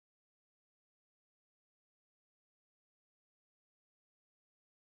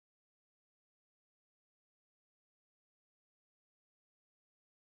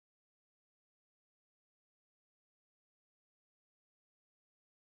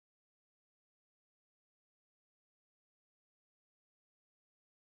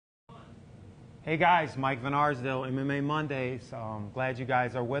Hey guys, Mike Van Arsdale, MMA Mondays. Glad you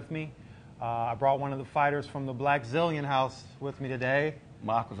guys are with me. I brought one of the fighters from the Black Zillion house with me today.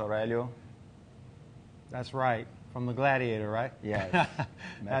 Maximus Aurelio. That's right, from the Gladiator, right? Yes,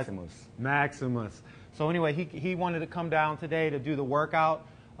 Maximus. Maximus. So anyway, he wanted to come down today to do the workout.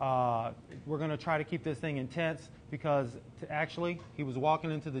 We're going to try to keep this thing intense because actually he was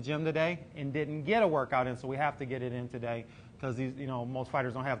walking into the gym today and didn't get a workout in, so we have to get it in today because most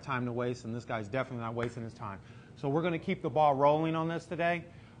fighters don't have time to waste, and this guy's definitely not wasting his time. So we're going to keep the ball rolling on this today.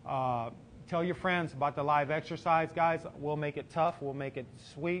 Tell your friends about the live exercise, guys. We'll make it tough. We'll make it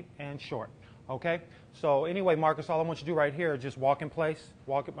sweet and short. Okay? So anyway, Marcus, all I want you to do right here is just walk in place.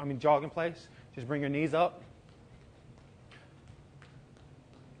 Jog in place. Just bring your knees up.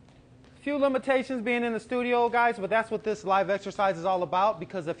 Few limitations being in the studio, guys, but that's what this live exercise is all about,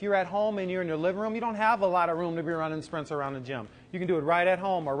 because if you're at home and you're in your living room, you don't have a lot of room to be running sprints around the gym. You can do it right at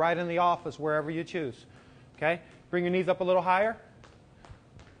home or right in the office, wherever you choose. Okay? Bring your knees up a little higher.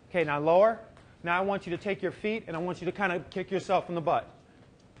 Okay, now lower. Now I want you to take your feet and I want you to kind of kick yourself in the butt.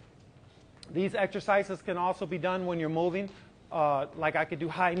 These exercises can also be done when you're moving. Like I could do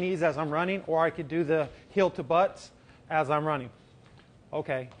high knees as I'm running, or I could do the heel to butts as I'm running.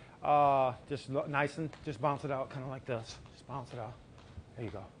 Okay. Just nice and just bounce it out, kind of like this. Just bounce it out. There you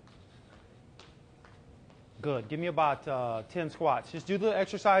go. Good. Give me about 10 squats. Just do the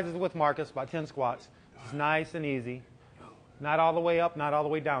exercises with Marcus, about 10 squats. It's nice and easy. Not all the way up, not all the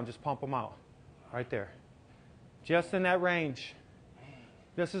way down. Just pump them out. Right there. Just in that range.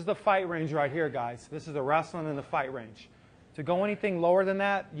 This is the fight range right here, guys. This is the wrestling and the fight range. To go anything lower than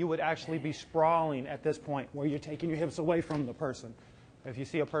that, you would actually be sprawling at this point, where you're taking your hips away from the person. If you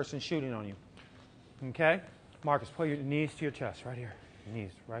see a person shooting on you. Okay? Marcus, pull your knees to your chest, right here. Your knees,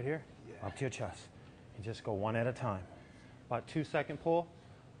 right here, up to your chest. And just go one at a time. About 2-second pull.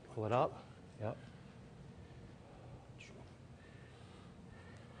 Pull it up. Yep.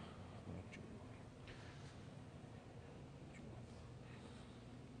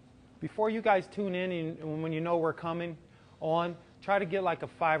 Before you guys tune in, and when you know we're coming on, try to get like a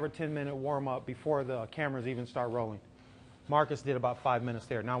 5 or 10 minute warm up before the cameras even start rolling. Marcus did about 5 minutes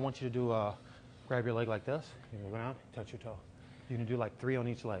there. Now I want you to do, grab your leg like this. You're going to go down, touch your toe. You're going to do like 3 on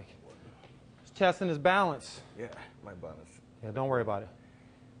each leg. His chest and his balance. Yeah, my balance. Yeah, don't worry about it.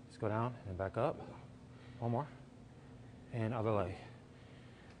 Just go down and back up. One more. And other leg.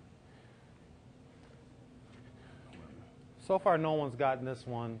 So far, no one's gotten this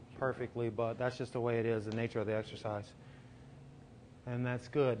one perfectly, but that's just the way it is, the nature of the exercise. And that's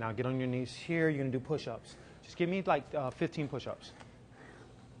good. Now get on your knees here. You're going to do push-ups. Just give me like 15 push-ups.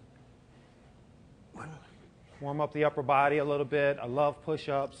 Warm up the upper body a little bit. I love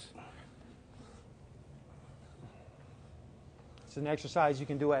push-ups. It's an exercise you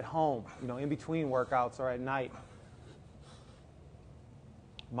can do at home, in between workouts or at night.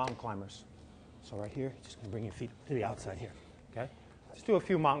 Mountain climbers. So right here, just going to bring your feet to the outside here. Okay? Just do a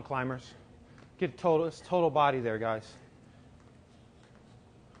few mountain climbers. Get total body there, guys.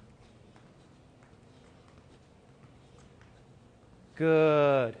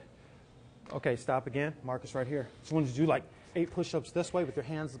 Good. Okay, stop again. Marcus right here. So I want you to do like 8 push-ups this way with your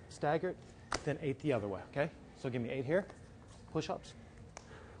hands staggered, then 8 the other way, okay? So give me 8 here. Push-ups.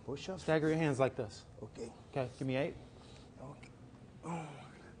 Push-ups? Stagger your hands like this. Okay. Okay, give me 8. Okay. Oh.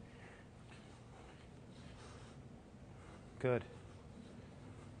 Good.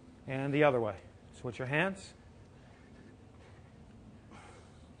 And the other way. Switch your hands.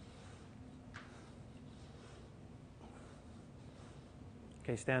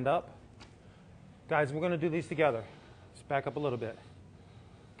 Okay, stand up. Guys, we're going to do these together. Let's back up a little bit.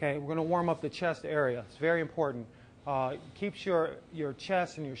 Okay, we're going to warm up the chest area. It's very important. Keeps your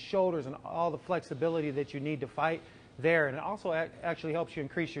chest and your shoulders and all the flexibility that you need to fight there. And it also actually helps you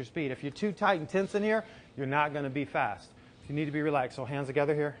increase your speed. If you're too tight and tense in here, you're not going to be fast. So you need to be relaxed. So hands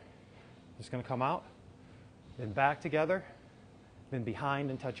together here. Just going to come out. Then back together. Then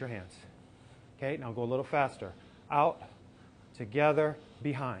behind and touch your hands. Okay, now go a little faster. Out, together,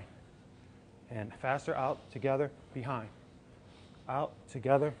 behind. And faster, out, together, behind. Out,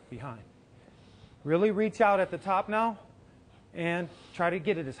 together, behind. Really reach out at the top now and try to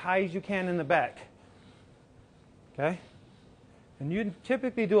get it as high as you can in the back. Okay? And you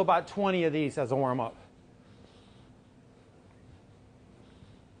typically do about 20 of these as a warm-up.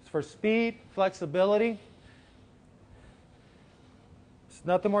 It's for speed, flexibility. It's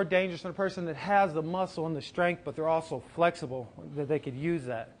nothing more dangerous than a person that has the muscle and the strength, but they're also flexible, that they could use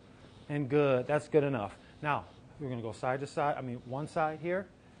that. And good. That's good enough. Now, we're going to go side to side. One side here,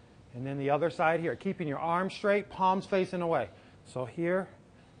 and then the other side here. Keeping your arms straight, palms facing away. So here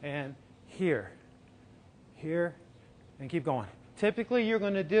and here, here, and keep going. Typically, you're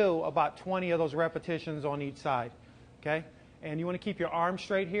going to do about 20 of those repetitions on each side, okay? And you want to keep your arms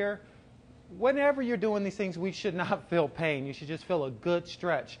straight here. Whenever you're doing these things, we should not feel pain. You should just feel a good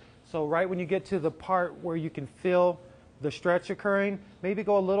stretch. So right when you get to the part where you can feel the stretch occurring, maybe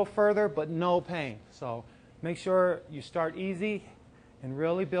go a little further, but no pain. So make sure you start easy and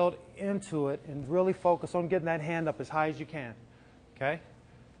really build into it and really focus on getting that hand up as high as you can, okay?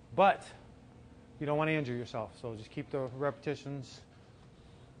 But you don't want to injure yourself, so just keep the repetitions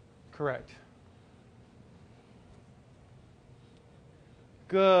correct.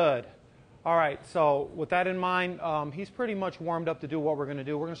 Good. All right, so with that in mind, he's pretty much warmed up to do what we're going to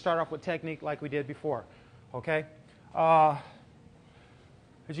do. We're going to start off with technique like we did before, okay? As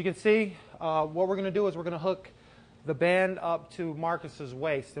you can see, what we're going to do is we're going to hook the band up to Marcus's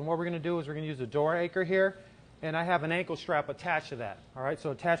waist. And what we're going to do is we're going to use a door anchor here, and I have an ankle strap attached to that. All right, so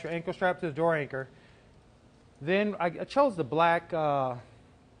attach your ankle strap to the door anchor. Then I chose the black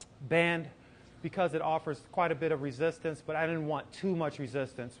band because it offers quite a bit of resistance, but I didn't want too much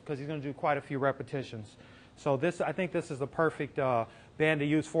resistance because he's going to do quite a few repetitions. So this, I think this is the perfect band to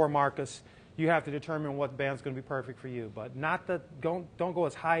use for Marcus. You have to determine what band's going to be perfect for you, but not that don't go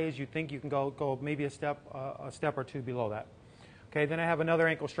as high as you think you can go. Go maybe a step or two below that. Okay, then I have another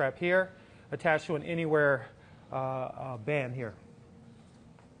ankle strap here attached to an anywhere band here.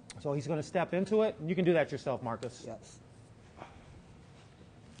 So he's going to step into it, and you can do that yourself, Marcus. Yes.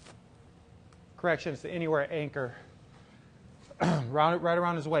 Correction, it's the anywhere anchor right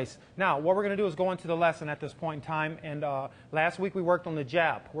around his waist. Now, what we're going to do is go into the lesson at this point in time. And last week we worked on the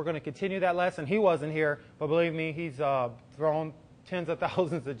jab. We're going to continue that lesson. He wasn't here, but believe me, he's thrown tens of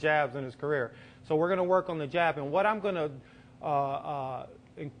thousands of jabs in his career. So we're going to work on the jab. And what I'm going to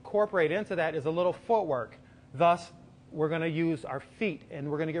incorporate into that is a little footwork. Thus, we're going to use our feet,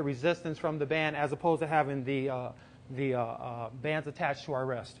 and we're going to get resistance from the band as opposed to having the bands attached to our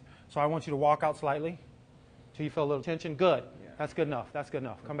wrist. So I want you to walk out slightly till you feel a little tension. Good. Yeah. That's good enough. That's good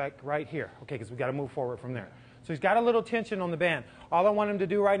enough. Come back right here. Okay, because we've got to move forward from there. So he's got a little tension on the band. All I want him to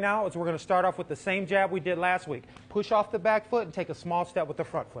do right now is we're going to start off with the same jab we did last week. Push off the back foot and take a small step with the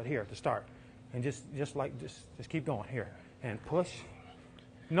front foot here to start. And just keep going here. And push.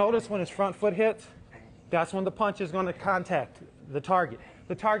 Notice when his front foot hits, that's when the punch is going to contact the target.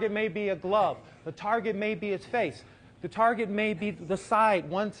 The target may be a glove. The target may be his face. The target may be the side,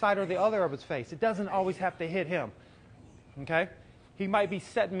 one side or the other of his face. It doesn't always have to hit him. Okay? He might be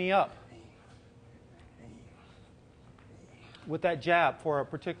setting me up with that jab for a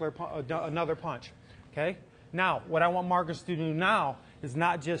particular another punch. Okay? Now, what I want Marcus to do now is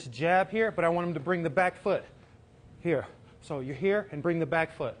not just jab here, but I want him to bring the back foot here. So you're here and bring the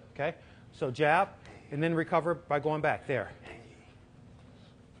back foot. Okay? So jab and then recover by going back there.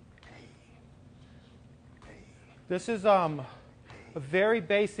 This is a very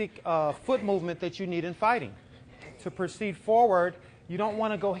basic foot movement that you need in fighting. To proceed forward, you don't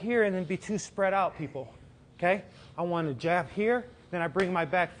want to go here and then be too spread out, people. Okay? I want to jab here, then I bring my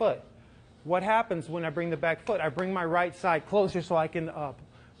back foot. What happens when I bring the back foot? I bring my right side closer so I can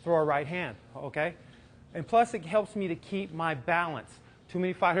throw a right hand. Okay? And plus, it helps me to keep my balance. Too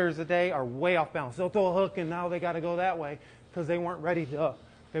many fighters today are way off balance. They'll throw a hook and now they got to go that way because they weren't ready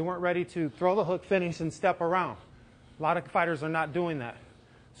to throw the hook, finish, and step around. A lot of fighters are not doing that.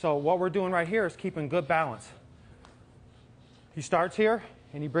 So what we're doing right here is keeping good balance. He starts here,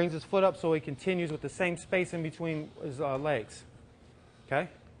 and he brings his foot up so he continues with the same space in between his legs. Okay?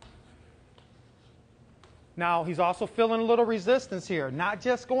 Now, he's also feeling a little resistance here. Not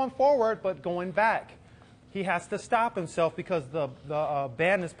just going forward, but going back. He has to stop himself because the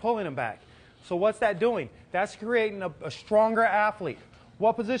band is pulling him back. So what's that doing? That's creating a stronger athlete.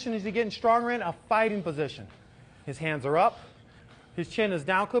 What position is he getting stronger in? A fighting position. His hands are up. His chin is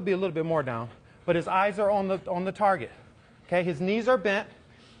down. Could be a little bit more down. But his eyes are on the target. Okay? His knees are bent.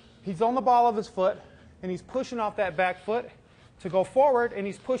 He's on the ball of his foot. And he's pushing off that back foot to go forward. And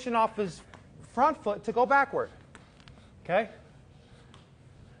he's pushing off his front foot to go backward. Okay?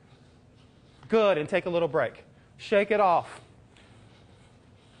 Good. And take a little break. Shake it off.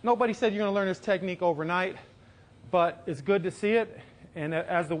 Nobody said you're going to learn this technique overnight. But it's good to see it. And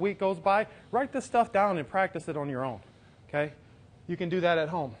as the week goes by, write this stuff down and practice it on your own. Okay? You can do that at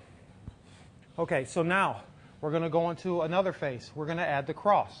home. Okay, so now we're going to go into another phase. We're going to add the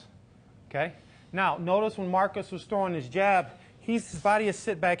cross. Okay? Now, notice when Marcus was throwing his jab, his body is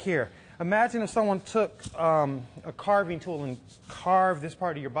sit back here. Imagine if someone took a carving tool and carved this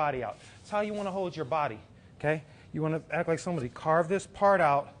part of your body out. That's how you want to hold your body. Okay? You want to act like somebody carved this part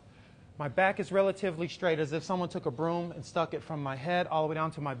out My back is relatively straight, as if someone took a broom and stuck it from my head all the way down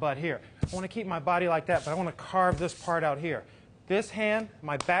to my butt here. I want to keep my body like that, but I want to carve this part out here. This hand,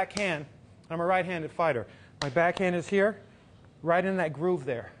 my back hand, I'm a right-handed fighter. My back hand is here, right in that groove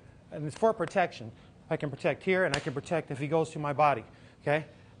there. And it's for protection. I can protect here, and I can protect if he goes to my body. Okay?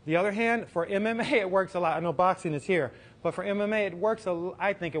 The other hand, for MMA, it works a lot. I know boxing is here, but for MMA, it works.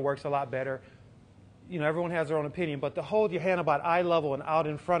 I think it works a lot better. You know, everyone has their own opinion, but to hold your hand about eye level and out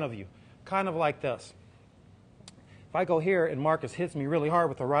in front of you, kind of like this. If I go here and Marcus hits me really hard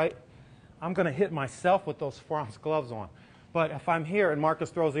with the right, I'm going to hit myself with those 4-ounce gloves on. But if I'm here and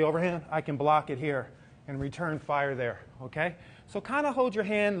Marcus throws the overhand, I can block it here and return fire there. Okay? So kind of hold your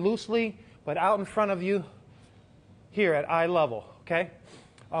hand loosely, but out in front of you here at eye level. Okay?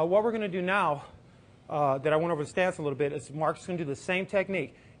 What we're going to do now, that I went over the stance a little bit, is Marcus is going to do the same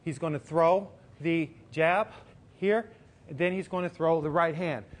technique. He's going to throw the jab here, and then he's going to throw the right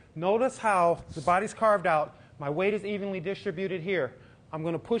hand. Notice how the body's carved out. My weight is evenly distributed here. I'm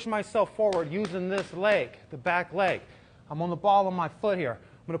going to push myself forward using this leg, the back leg. I'm on the ball of my foot here.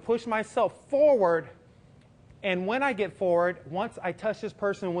 I'm going to push myself forward, and when I get forward, once I touch this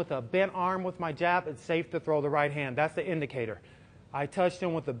person with a bent arm with my jab, it's safe to throw the right hand. That's the indicator. I touched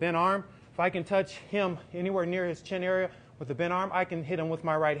him with a bent arm. If I can touch him anywhere near his chin area with a bent arm, I can hit him with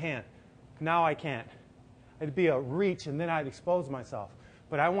my right hand. Now I can't. It'd be a reach, and then I'd expose myself.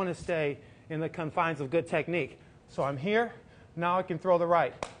 But I want to stay in the confines of good technique. So I'm here. Now I can throw the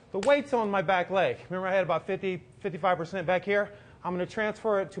right. The weight's on my back leg. Remember I had about 55% back here? I'm going to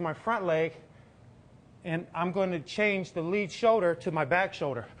transfer it to my front leg, and I'm going to change the lead shoulder to my back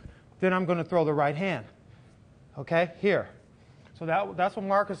shoulder. Then I'm going to throw the right hand. Okay? Here. So that's what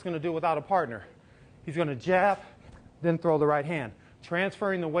Marcus is going to do without a partner. He's going to jab, then throw the right hand,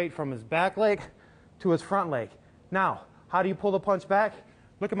 transferring the weight from his back leg to his front leg. Now, how do you pull the punch back?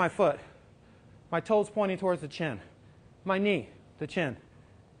 Look at my foot. My toes pointing towards the chin. My knee, the chin.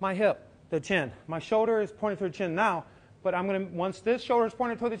 My hip, the chin. My shoulder is pointing toward the chin now, but I'm going to, once this shoulder is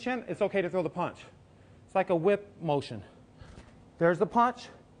pointing toward the chin, it's okay to throw the punch. It's like a whip motion. There's the punch.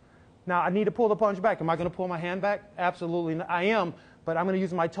 Now, I need to pull the punch back. Am I going to pull my hand back? Absolutely not. I am, but I'm going to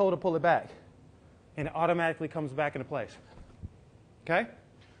use my toe to pull it back. And it automatically comes back into place. Okay?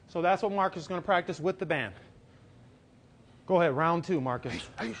 So that's what Marcus is going to practice with the band. Go ahead, round 2, Marcus.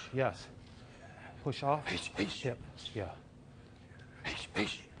 Yes. Push off. Hip. Yeah.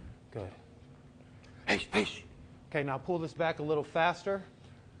 Good. Okay, now pull this back a little faster.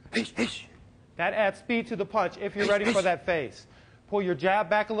 That adds speed to the punch if you're ready for that phase. Pull your jab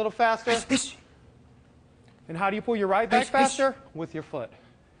back a little faster. And how do you pull your right back faster? With your foot.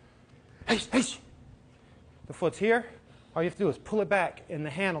 The foot's here. All you have to do is pull it back, and the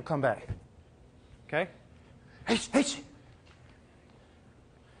hand will come back. Okay?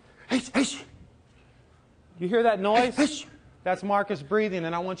 You hear that noise? That's Marcus breathing,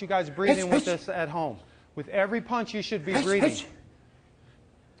 and I want you guys breathing with this at home. With every punch, you should be breathing.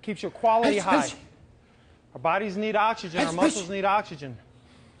 Keeps your quality high. Our bodies need oxygen. Our muscles need oxygen.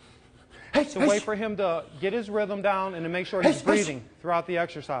 It's a way for him to get his rhythm down and to make sure he's breathing throughout the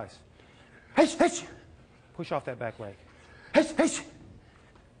exercise. Push off that back leg.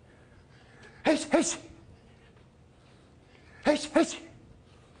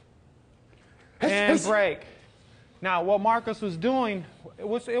 And break. Now, what Marcus was doing, it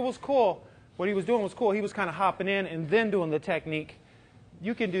was cool. What he was doing was cool. He was kind of hopping in and then doing the technique.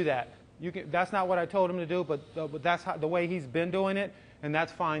 You can do that. That's not what I told him to do, but that's the way he's been doing it, and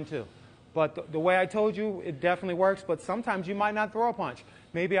that's fine too. But the way I told you, it definitely works, but sometimes you might not throw a punch.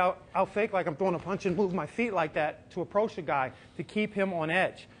 Maybe I'll fake like I'm throwing a punch and move my feet like that to approach the guy to keep him on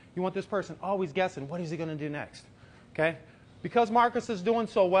edge. You want this person always guessing, what is he going to do next? Okay? Because Marcus is doing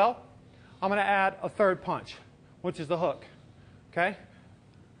so well, I'm going to add a third punch, which is the hook. Okay?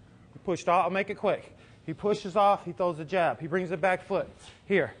 He pushed off. I'll make it quick. He pushes off. He throws the jab. He brings the back foot.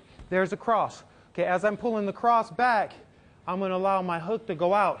 Here. There's a cross. Okay, as I'm pulling the cross back, I'm going to allow my hook to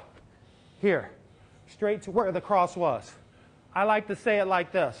go out. Here. Straight to where the cross was. I like to say it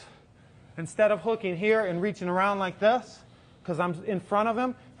like this. Instead of hooking here and reaching around like this, because I'm in front of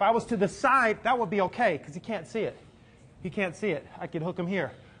him, if I was to the side, that would be okay, because he can't see it. He can't see it. I could hook him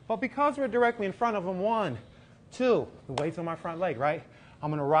here. But because we're directly in front of him, 1, 2, the weight's on my front leg, right? I'm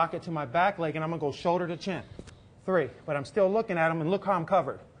going to rock it to my back leg, and I'm going to go shoulder to chin. 3, but I'm still looking at him, and look how I'm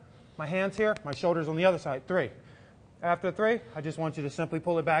covered. My hand's here, my shoulder's on the other side. 3. After 3, I just want you to simply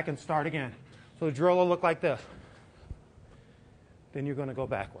pull it back and start again. So the drill will look like this. Then you're going to go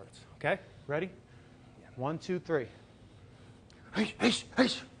backwards. Okay? Ready? 1, 2, 3.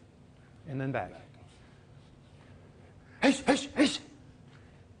 And then back.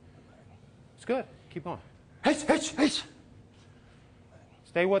 good. Keep going. Hey, hey, hey.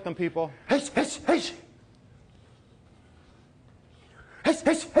 Stay with them, people. Hey, hey, hey. Hey,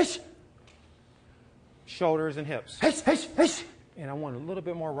 hey, hey. Shoulders and hips. Hey, hey, hey. And I want a little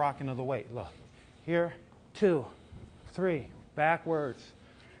bit more rocking of the weight. Look. Here, 2, 3, backwards.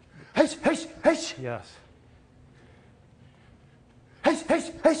 Hey, hey, hey. Yes. Hey,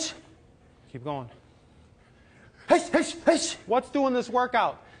 hey, hey. Keep going. Hey, hey, hey. What's doing this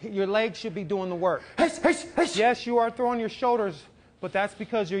workout? Your legs should be doing the work. Hey, hey, hey. Yes, you are throwing your shoulders, but that's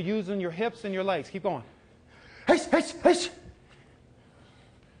because you're using your hips and your legs. Keep going. Hey, hey, hey.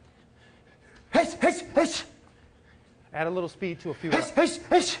 Hey, hey, hey. Add a little speed to a few Hey, reps.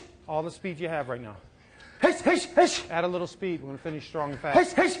 hey, hey. All the speed you have right now. Hey, hey, hey. Add a little speed. We're going to finish strong and Hey,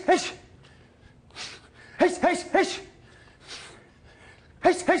 fast. hey, hey. Hey, hey, hey.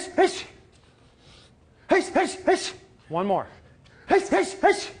 Hey, hey, hey. Hey, hey, hey. One more. Hey, hey,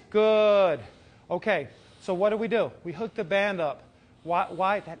 hey. Good. Okay, so what do? We hook the band up.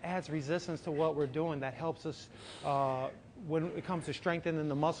 Why? That adds resistance to what we're doing. That helps us when it comes to strengthening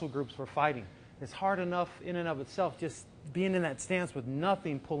the muscle groups for fighting. It's hard enough in and of itself just being in that stance with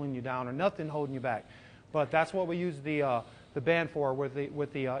nothing pulling you down or nothing holding you back. But that's what we use the band for with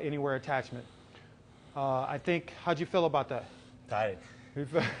the anywhere attachment. I think, how'd you feel about that? Tired.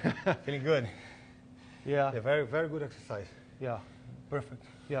 Feeling good. Yeah. Yeah, very, very good exercise. Yeah. Perfect.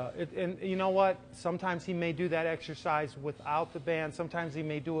 Yeah, and you know what? Sometimes he may do that exercise without the band. Sometimes he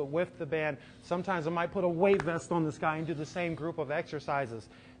may do it with the band. Sometimes I might put a weight vest on this guy and do the same group of exercises.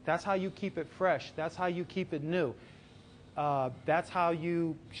 That's how you keep it fresh. That's how you keep it new. That's how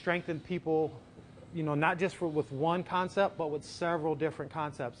you strengthen people, you know, not just with one concept, but with several different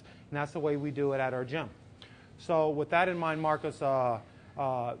concepts. And that's the way we do it at our gym. So with that in mind, Marcus,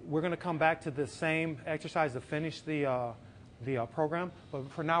 we're going to come back to the same exercise to finish the program,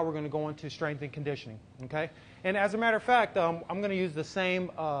 but for now we're going to go into strength and conditioning, okay? And as a matter of fact, I'm going to use the same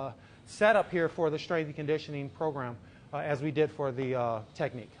setup here for the strength and conditioning program as we did for the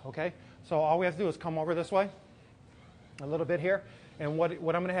technique, okay? So all we have to do is come over this way, a little bit here, and what I'm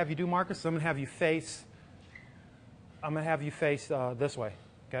going to have you do, Marcus, is I'm going to have you face this way,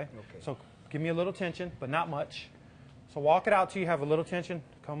 okay? So give me a little tension, but not much. So walk it out till you have a little tension.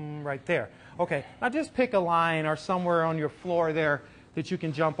 Come right there. Okay, now just pick a line or somewhere on your floor there that you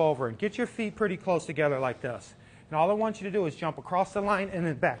can jump over and get your feet pretty close together like this. And all I want you to do is jump across the line and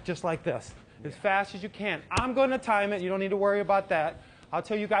then back, just like this, as fast as you can. I'm going to time it. You don't need to worry about that. I'll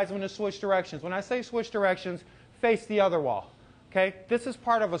tell you guys when to switch directions. When I say switch directions, face the other wall. Okay, this is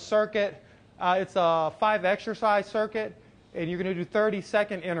part of a circuit. It's a 5-exercise circuit, and you're going to do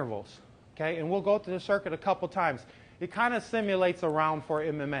 30-second intervals. Okay, and we'll go through the circuit a couple times. It kind of simulates a round for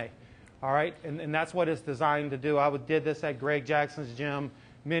MMA. All right, and that's what it's designed to do. I did this at Greg Jackson's gym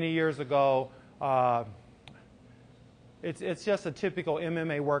many years ago. It's just a typical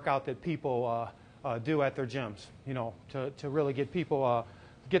MMA workout that people do at their gyms, you know, to really get people,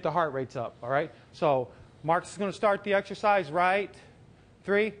 get the heart rates up, all right? So Marcus is going to start the exercise, right?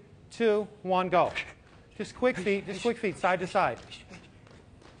 3, 2, 1, go. Just quick feet, side to side.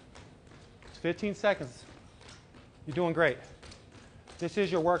 It's 15 seconds. You're doing great. This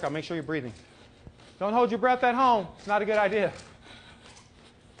is your workout. Make sure you're breathing. Don't hold your breath at home. It's not a good idea.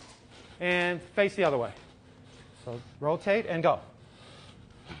 And face the other way. So rotate and go.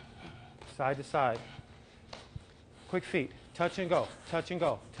 Side to side. Quick feet. Touch and go. Touch and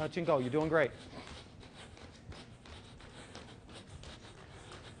go. Touch and go. You're doing great.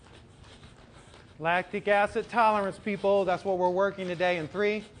 Lactic acid tolerance, people. That's what we're working today. In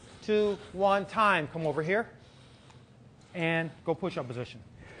 3, 2, 1, time. Come over here. And go push-up position.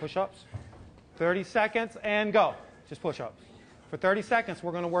 Push-ups. 30 seconds and go. Just push-ups. For 30 seconds,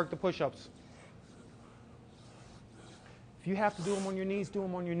 we're going to work the push-ups. If you have to do them on your knees, do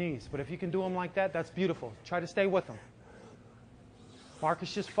them on your knees. But if you can do them like that, that's beautiful. Try to stay with them.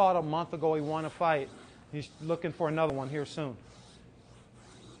 Marcus just fought a month ago. He won a fight. He's looking for another one here soon.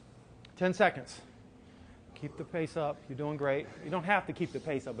 10 seconds. Keep the pace up. You're doing great. You don't have to keep the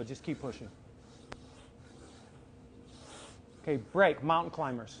pace up, but just keep pushing. Okay, break, mountain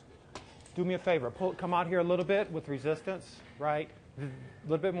climbers. Do me a favor. Come out here a little bit with resistance, right? A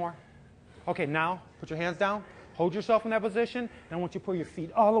little bit more. Okay, now put your hands down. Hold yourself in that position. And I want you to pull your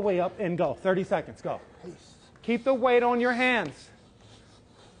feet all the way up and go. 30 seconds, go. Keep the weight on your hands.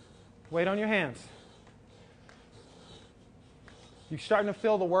 Weight on your hands. You're starting to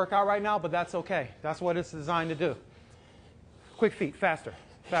feel the workout right now, but that's okay. That's what it's designed to do. Quick feet, faster,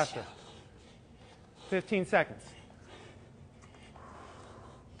 faster. 15 seconds.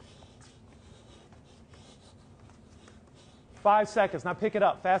 5 seconds. Now pick it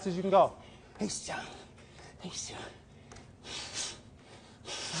up, fast as you can go.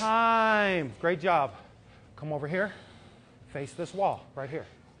 Time. Great job. Come over here. Face this wall right here.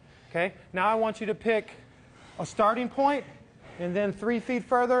 Okay? Now I want you to pick a starting point and then 3 feet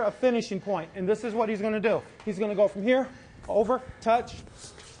further, a finishing point. And this is what he's going to do. He's going to go from here, over, touch.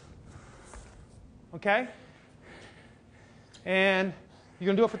 Okay? And you're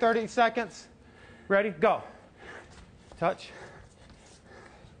going to do it for 30 seconds. Ready? Go. Touch.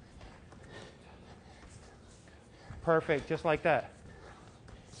 Perfect. Just like that.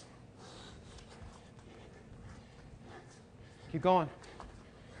 Keep going.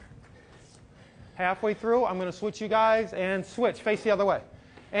 Halfway through, I'm going to switch you guys and switch. Face the other way.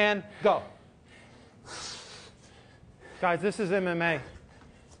 And go. Guys, this is MMA.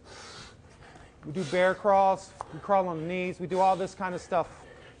 We do bear crawls. We crawl on the knees. We do all this kind of stuff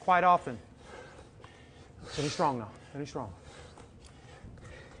quite often. Finish strong now. Finish strong.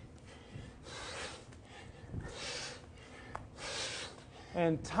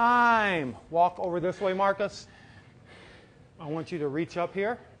 And time. Walk over this way, Marcus. I want you to reach up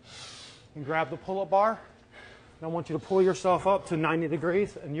here and grab the pull-up bar. And I want you to pull yourself up to 90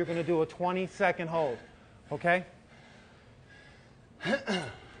 degrees, and you're going to do a 20-second hold. Okay?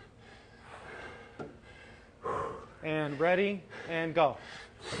 And ready, and go.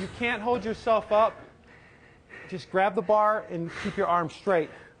 You can't hold yourself up. Just grab the bar and keep your arms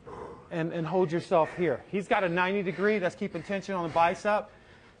straight and hold yourself here. He's got a 90 degree. That's keeping tension on the bicep.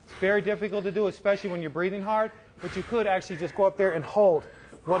 It's very difficult to do, especially when you're breathing hard. But you could actually just go up there and hold.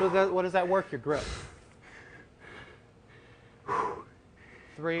 What does that work? Your grip.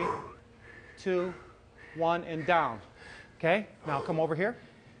 3, 2, 1, and down. Okay? Now come over here.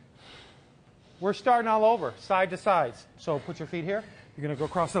 We're starting all over, side to sides. So put your feet here. You're going to go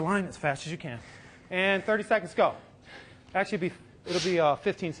across the line as fast as you can. And 30 seconds, go. Actually, it'll be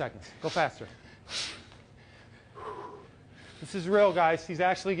 15 seconds. Go faster. This is real, guys. He's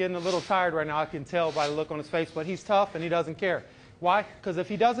actually getting a little tired right now. I can tell by the look on his face, but he's tough and he doesn't care. Why? Because if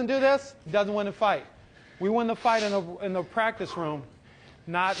he doesn't do this, he doesn't win the fight. We win the fight in the practice room,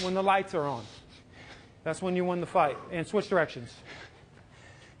 not when the lights are on. That's when you win the fight. And switch directions.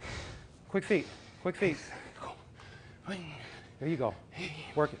 Quick feet. Quick feet. There you go.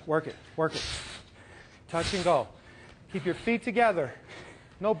 Work it, work it, work it. Touch and go. Keep your feet together.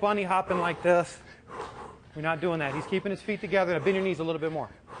 No bunny hopping like this. We're not doing that. He's keeping his feet together. Now bend your knees a little bit more.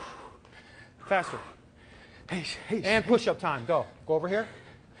 Faster. And push-up time. Go. Go over here.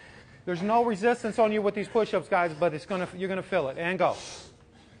 There's no resistance on you with these push-ups, guys, but you're gonna feel it. And go.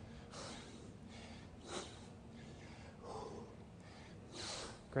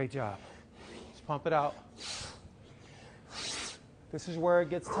 Great job. Just pump it out. This is where it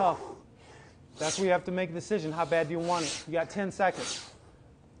gets tough. That's where you have to make a decision. How bad do you want it? You got 10 seconds.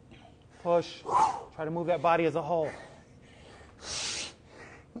 Push. Try to move that body as a whole.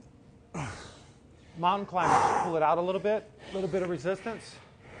 Mountain climbers. Pull it out a little bit of resistance.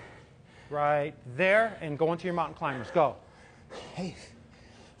 Right there, and go into your mountain climbers. Go.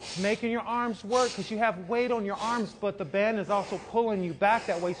 Making your arms work because you have weight on your arms, but the band is also pulling you back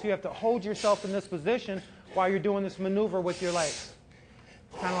that way, so you have to hold yourself in this position while you're doing this maneuver with your legs.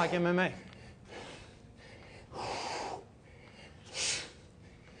 Kind of like MMA.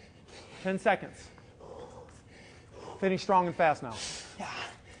 Ten seconds. Finish strong and fast now.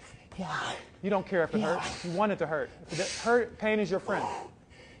 Yeah. You don't care if it hurts. You want it to hurt. If it hurt, pain is your friend.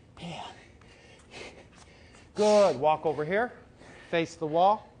 Yeah. Good. Walk over here. Face the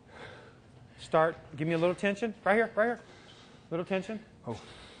wall. Start. Give me a little tension. Right here. Right here. Little tension. Oh.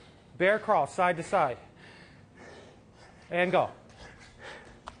 Bear crawl, side to side. And go.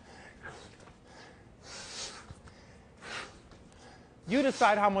 You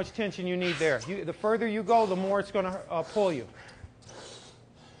decide how much tension you need there. The further you go, the more it's going to pull you.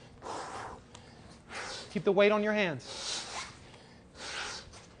 Keep the weight on your hands.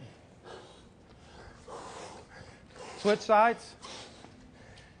 Switch sides.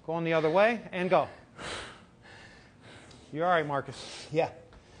 Going the other way and go. You all right, Marcus? Yeah.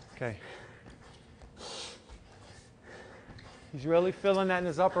 Okay. He's really feeling that in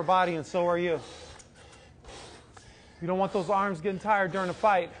his upper body, and so are you. You don't want those arms getting tired during a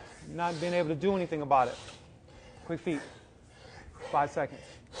fight, not being able to do anything about it. Quick feet. 5 seconds.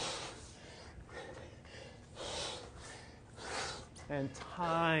 And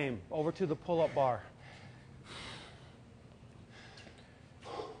time. Over to the pull-up bar.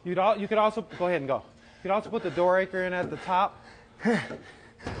 You could also, go ahead and go. You could also put the door anchor in at the top.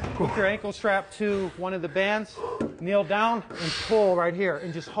 Hook your ankle strap to one of the bands. Kneel down and pull right here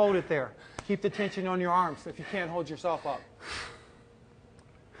and just hold it there. Keep the tension on your arms if you can't hold yourself up.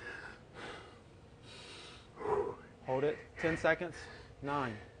 Hold it. 10 seconds.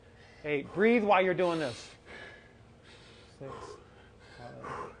 9, 8. Breathe while you're doing this. 6, 5,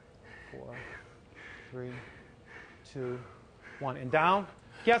 4, 3, 2, 1. And down.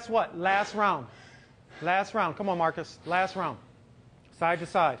 Guess what? Last round. Last round. Come on, Marcus. Last round. Side to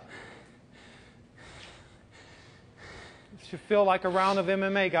side. It should feel like a round of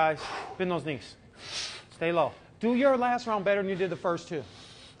MMA, guys. Bend those knees. Stay low. Do your last round better than you did the first two.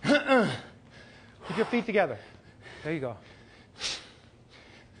 Keep your feet together. There you go.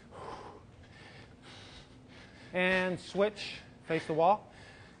 And switch. Face the wall.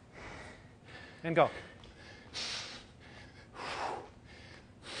 And go.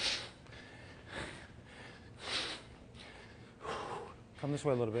 Come this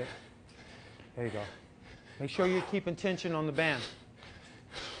way a little bit. There you go. Make sure you're keeping tension on the band.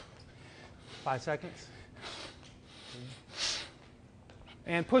 5 seconds.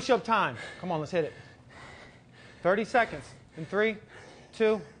 And push-up time. Come on, let's hit it. 30 seconds. In 3,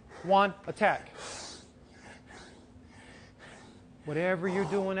 2, 1, attack. Whatever you're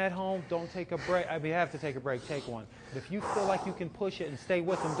doing at home, don't take a break. I mean, you have to take a break, take one. But if you feel like you can push it and stay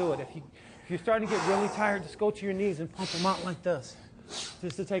with them, do it. If you're starting to get really tired, just go to your knees and pump them out like this,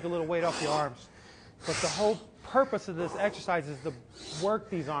 just to take a little weight off your arms. But the whole purpose of this exercise is to work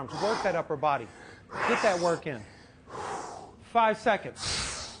these arms, work that upper body. Get that work in. 5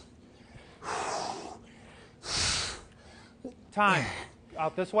 seconds. Time.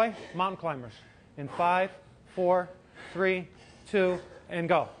 Out this way, mountain climbers. In 5, 4, 3, 2, and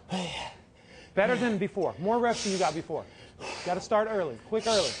go. Better than before. More reps than you got before. Got to start early. Quick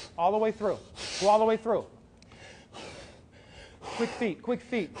early. All the way through. Go all the way through. Quick feet. Quick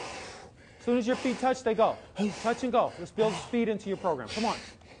feet. As soon as your feet touch, they go. Touch and go. Let's build speed into your program. Come on.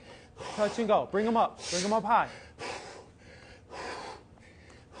 Touch and go. Bring them up. Bring them up high.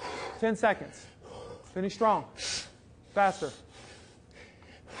 10 seconds. Finish strong. Faster.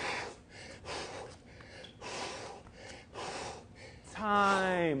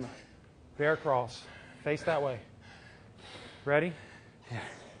 Time. Bear crawls. Face that way. Ready? Yeah.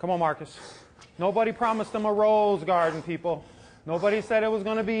 Come on, Marcus. Nobody promised him a rose garden, people. Nobody said it was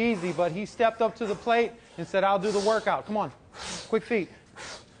going to be easy, but he stepped up to the plate and said, I'll do the workout. Come on. Quick feet.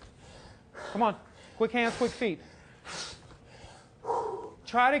 Come on. Quick hands, quick feet.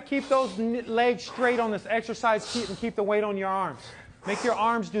 Try to keep those legs straight on this exercise and keep the weight on your arms. Make your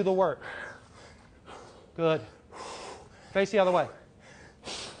arms do the work. Good. Face the other way.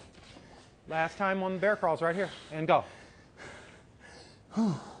 Last time on the bear crawls right here. And go.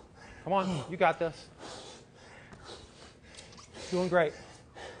 Come on. You got this. Doing great.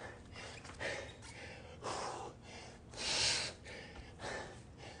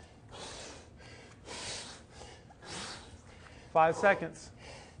 Five seconds.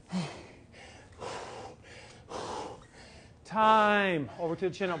 Time. Over to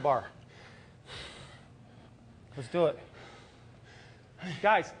the chin-up bar. Let's do it.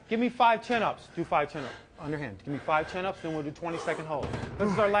 Guys, give me 5 chin-ups. Do 5 chin-ups. Underhand. Give me 5 chin-ups, then we'll do 20-second hold.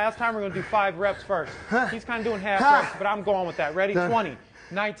 This is our last time. We're going to do 5 reps first. He's kind of doing half reps, but I'm going with that. Ready? 20,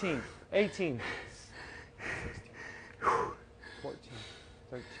 19, 18, 16, 14,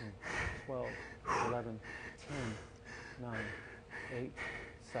 13, 12, 11, 10, 9, 8,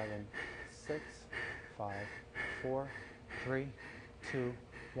 7, 6, 5, 4, 3, 2,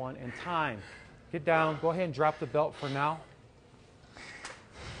 1, and time. Get down. Go ahead and drop the belt for now.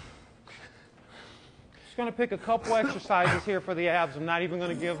 Just going to pick a couple exercises here for the abs. I'm not even going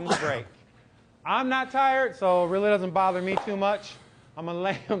to give them a break. I'm not tired, so it really doesn't bother me too much. I'm going to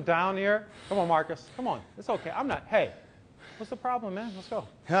lay them down here. Come on, Marcus. Come on. It's okay. I'm not. Hey, what's the problem, man? Let's go.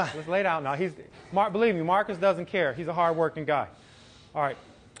 Let's lay down now. Believe me, Marcus doesn't care. He's a hard-working guy. All right.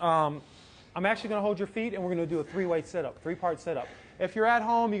 I'm actually going to hold your feet, and we're going to do a 3-way sit-up, 3-part sit-up. If you're at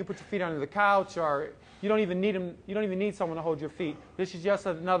home, you can put your feet under the couch, or you don't even need someone to hold your feet. This is just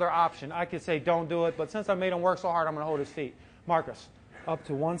another option. I could say don't do it, but since I made him work so hard, I'm going to hold his feet. Marcus, up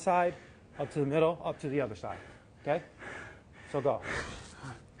to one side, up to the middle, up to the other side. Okay? So go.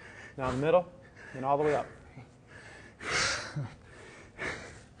 Now in the middle, then all the way up.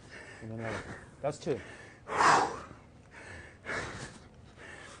 And then the other. That's 2.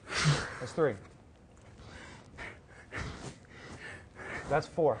 That's 3. That's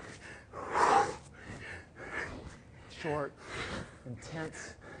 4. Short,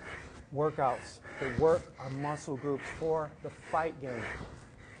 intense workouts. They work our muscle groups for the fight game.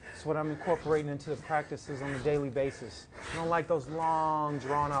 It's what I'm incorporating into the practices on a daily basis. I don't like those long,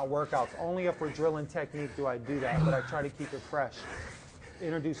 drawn-out workouts. Only if we're drilling technique do I do that, but I try to keep it fresh.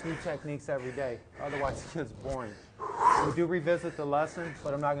 Introduce new techniques every day. Otherwise, it gets boring. We do revisit the lesson,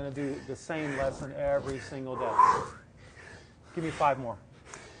 but I'm not going to do the same lesson every single day. Give me 5 more.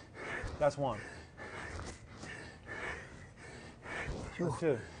 That's 1. That's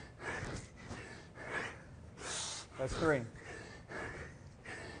 2. That's 3.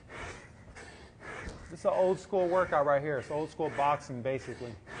 This is an old school workout right here. It's old school boxing,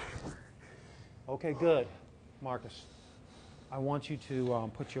 basically. Okay, good. Marcus, I want you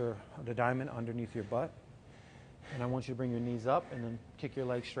to put the diamond underneath your butt. And I want you to bring your knees up and then kick your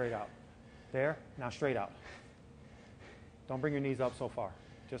legs straight out. There. Now straight out. Don't bring your knees up so far.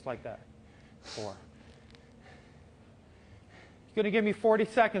 Just like that. 4. You're going to give me 40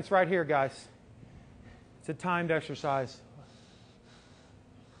 seconds right here, guys. It's a timed exercise.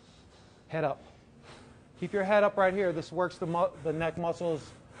 Head up. Keep your head up right here. This works the neck muscles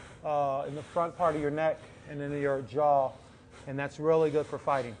in the front part of your neck and in your jaw. And that's really good for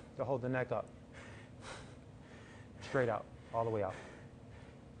fighting, to hold the neck up. Straight out, all the way out.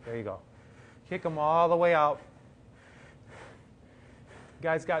 There you go. Kick them all the way out. You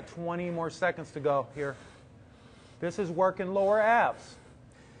guys got 20 more seconds to go here. This is working lower abs.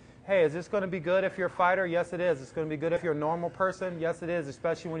 Hey, is this going to be good if you're a fighter? Yes, it is. It's going to be good if you're a normal person. Yes, it is,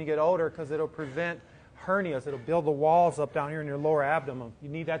 especially when you get older, because it'll prevent hernias. It'll build the walls up down here in your lower abdomen. You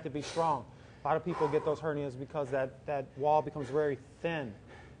need that to be strong. A lot of people get those hernias because that wall becomes very thin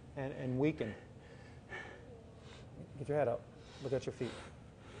and weakened. Get your head up. Look at your feet.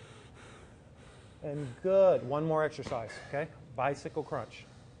 And good. 1 more exercise, okay? Bicycle crunch.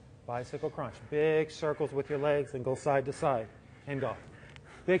 Bicycle crunch. Big circles with your legs and go side to side. And go.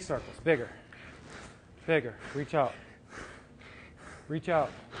 Big circles. Bigger. Bigger. Reach out. Reach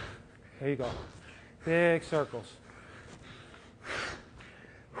out. There you go. Big circles.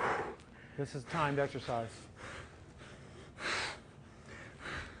 This is timed exercise.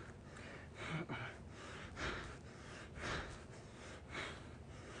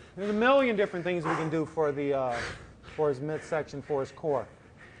 There's a million different things we can do for his midsection, for his core,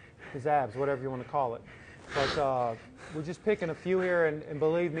 his abs, whatever you want to call it. But we're just picking a few here, and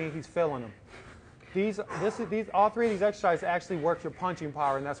believe me, he's feeling them. All 3 of these exercises actually work your punching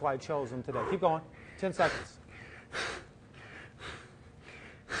power, and that's why I chose them today. Keep going. 10 seconds.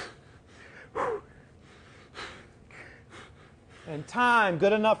 And time.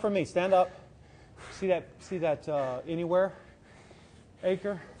 Good enough for me. Stand up. See that anywhere?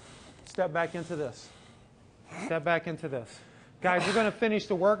 Acre. Step back into this. Step back into this. Guys, we're going to finish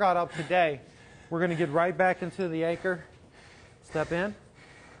the workout up today. We're going to get right back into the acre. Step in.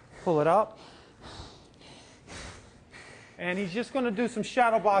 Pull it up. And he's just going to do some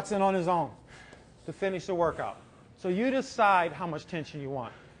shadow boxing on his own to finish the workout. So you decide how much tension you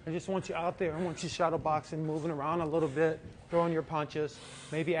want. I just want you out there. I want you shadow boxing, moving around a little bit, throwing your punches,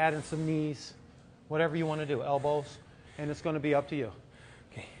 maybe adding some knees, whatever you want to do, elbows, and it's going to be up to you.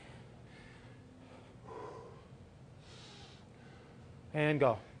 Okay. And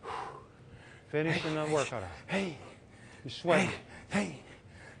go. Finishing the workout. Hey. You're sweating. Hey.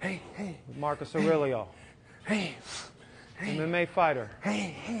 With Marcus Aurelio. Hey. MMA fighter.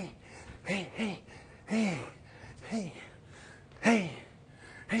 Hey.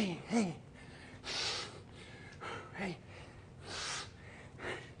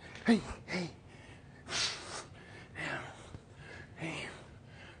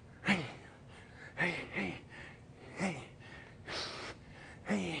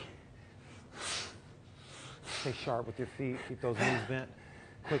 Stay sharp with your feet. Keep those knees bent.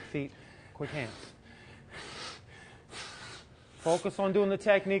 Quick feet, quick hands. Focus on doing the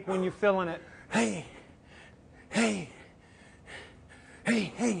technique when you're feeling it. Hey.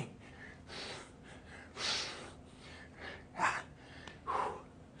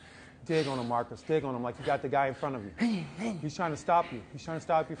 Dig on him, Marcus. Dig on him like you got the guy in front of you. He's trying to stop you. He's trying to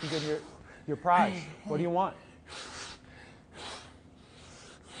stop you from getting your prize. What do you want?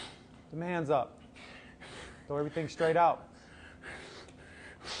 Put them hands up. Throw everything straight out.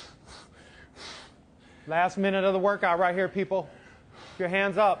 Last minute of the workout right here, people. Keep your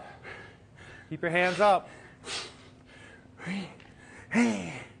hands up. Keep your hands up.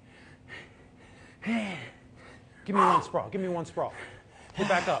 Give me one sprawl. Give me one sprawl. Get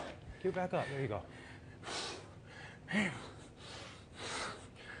back up. Get back up. There you go.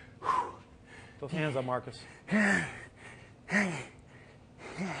 Those hands up, Marcus.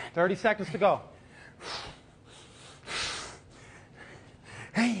 30 seconds to go.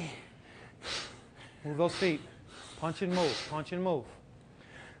 Move those feet. Punch and move. Punch and move.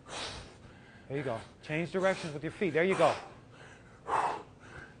 There you go. Change directions with your feet. There you go.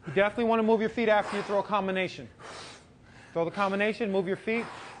 You definitely want to move your feet after you throw a combination. Throw the combination, move your feet,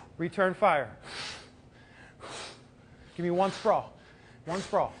 return fire. Give me one sprawl. One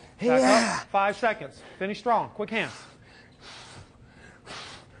sprawl. Back up. 5 seconds. Finish strong. Quick hands.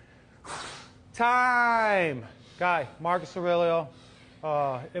 Time. Guy, Maximus Aurelio,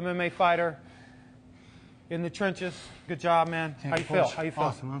 MMA fighter, in the trenches. Good job, man. How you feel? How you feel?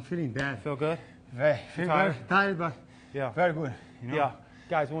 Awesome. I'm feeling bad. Feel good? Very tired, but yeah, very good. You know? Yeah.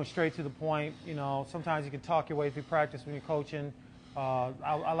 Guys, we went straight to the point. You know, sometimes you can talk your way through practice when you're coaching.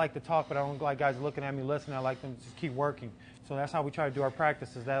 I like to talk, but I don't like guys looking at me listening. I like them to just keep working. So that's how we try to do our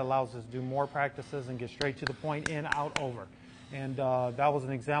practices. That allows us to do more practices and get straight to the point, in, out, over. And that was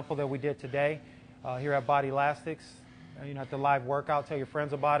an example that we did today here at Bodylastics. You know, at the live workout. Tell your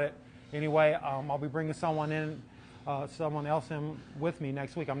friends about it. Anyway, I'll be bringing someone else in with me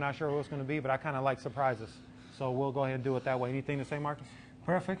next week. I'm not sure who it's going to be, but I kind of like surprises. So we'll go ahead and do it that way. Anything to say, Marcus?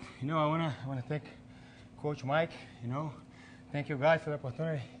 Perfect. You know, I wanna thank Coach Mike. You know, thank you guys for the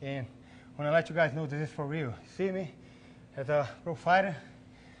opportunity, and I wanna let you guys know this is for real. See me as a pro fighter.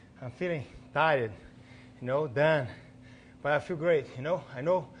 I'm feeling tired, you know, done, but I feel great. You know, I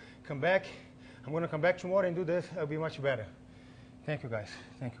know I'm gonna come back tomorrow and do this. I'll be much better. Thank you guys.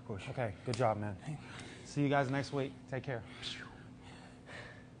 Thank you, Coach. Okay, good job, man. See you guys next week. Take care.